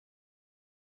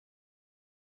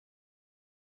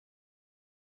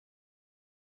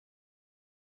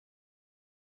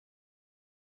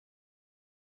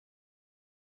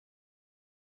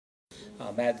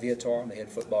Matt Viator, I'm the head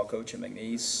football coach at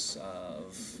McNeese.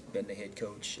 I've been the head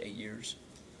coach 8 years.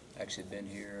 Actually been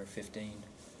here 15.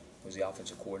 Was the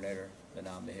offensive coordinator, and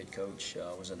now I'm the head coach.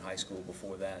 Was in high school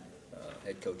before that.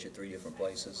 Head coach at 3 different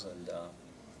places, and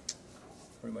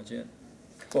pretty much it.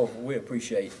 Well, we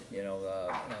appreciate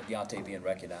Diontae being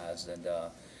recognized, and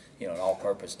an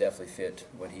all-purpose definitely fit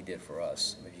what he did for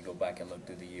us. If you go back and look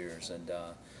through the years, and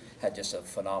had just a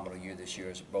phenomenal year this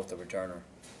year as both a returner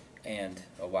and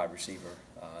a wide receiver.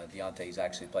 Diontae's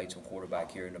actually played some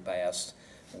quarterback here in the past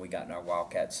when we got in our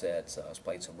Wildcat sets. He's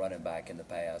played some running back in the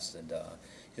past, and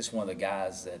just one of the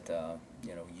guys that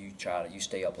you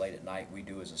stay up late at night. We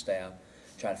do as a staff,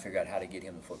 trying to figure out how to get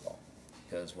him the football,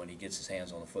 because when he gets his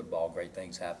hands on the football, great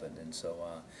things happen. And so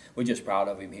we're just proud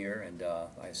of him here, and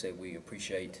like I said, we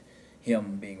appreciate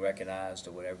him being recognized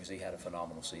or whatever, because he had a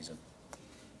phenomenal season.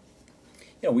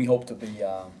 We hope to be.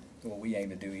 What we aim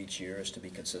to do each year is to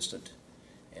be consistent,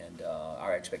 and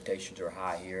our expectations are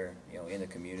high here, in the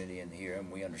community and here,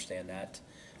 and we understand that.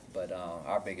 But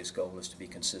our biggest goal is to be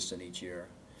consistent each year.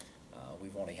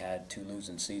 We've only had 2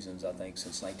 losing seasons, I think,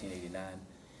 since 1989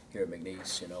 here at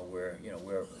McNeese.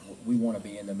 We want to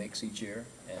be in the mix each year,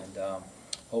 and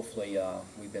hopefully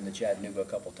we've been to Chattanooga a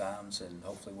couple times, and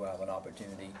hopefully we'll have an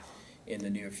opportunity in the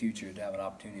near future to have an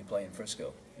opportunity to play in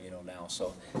Frisco, now.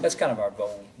 So that's kind of our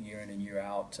goal year in and year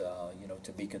out,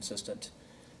 to be consistent,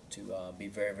 to be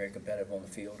very, very competitive on the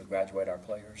field, to graduate our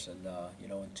players, and,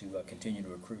 and to continue to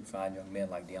recruit fine young men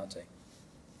like Diontae.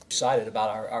 Excited about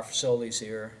our facilities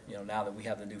here, now that we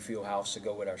have the new field house to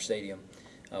go with our stadium.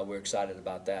 We're excited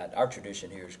about that. Our tradition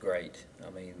here is great.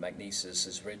 I mean, McNeese is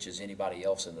as rich as anybody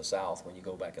else in the South when you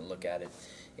go back and look at it,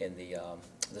 in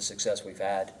the success we've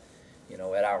had,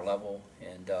 at our level,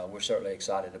 and we're certainly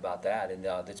excited about that. And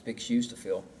it's big shoes to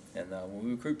fill. And when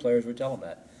we recruit players, we tell them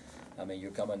that. I mean,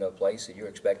 you're coming to a place that you're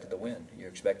expected to win. You're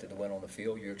expected to win on the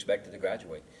field. You're expected to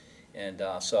graduate. And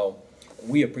so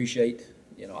we appreciate,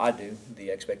 I do,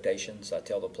 the expectations. I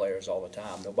tell the players all the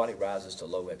time, nobody rises to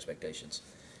low expectations.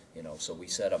 So we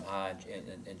set them high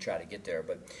and try to get there.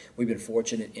 But we've been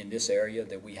fortunate in this area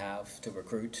that we have to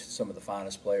recruit some of the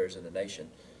finest players in the nation,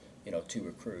 to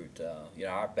recruit.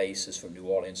 Our base is from New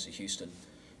Orleans to Houston,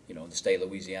 in the state of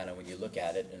Louisiana when you look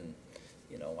at it. And,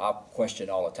 I question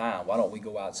all the time, why don't we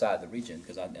go outside the region?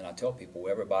 Because I tell people,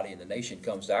 everybody in the nation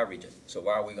comes to our region, so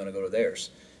why are we going to go to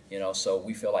theirs? So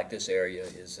we feel like this area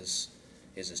is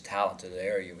this talented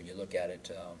area when you look at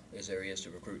it, as there is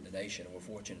to recruit in the nation, and we're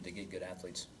fortunate to get good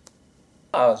athletes.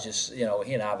 I was just, he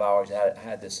and I have always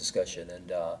had this discussion,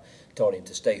 and told him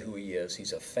to stay who he is.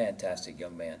 He's a fantastic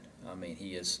young man. I mean,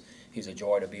 he's a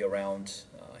joy to be around.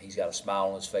 He's got a smile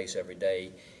on his face every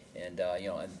day, and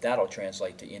and that'll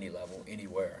translate to any level,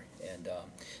 anywhere. And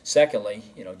secondly,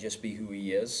 just be who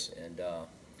he is, and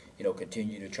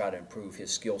continue to try to improve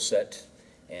his skill set.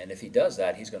 And if he does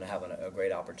that, he's going to have a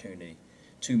great opportunity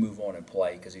to move on and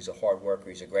play, because he's a hard worker.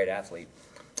 He's a great athlete.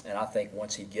 And I think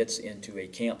once he gets into a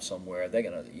camp somewhere,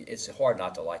 it's hard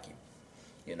not to like him.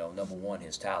 Number one,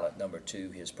 his talent. Number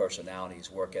two, his personality,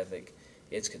 his work ethic.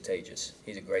 It's contagious.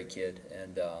 He's a great kid.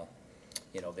 And,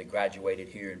 they graduated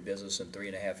here in business in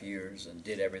 3.5 years and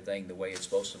did everything the way it's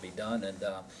supposed to be done.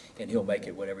 And he'll make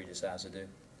it whatever he decides to do.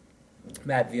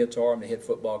 Matt Viator, I'm the head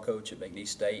football coach at McNeese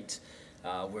State.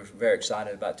 We're very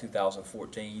excited about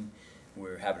 2014.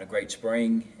 We're having a great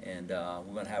spring, and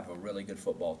we're going to have a really good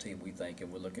football team, we think, and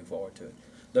we're looking forward to it.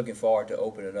 Looking forward to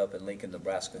opening it up in Lincoln,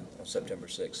 Nebraska on September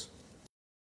 6th.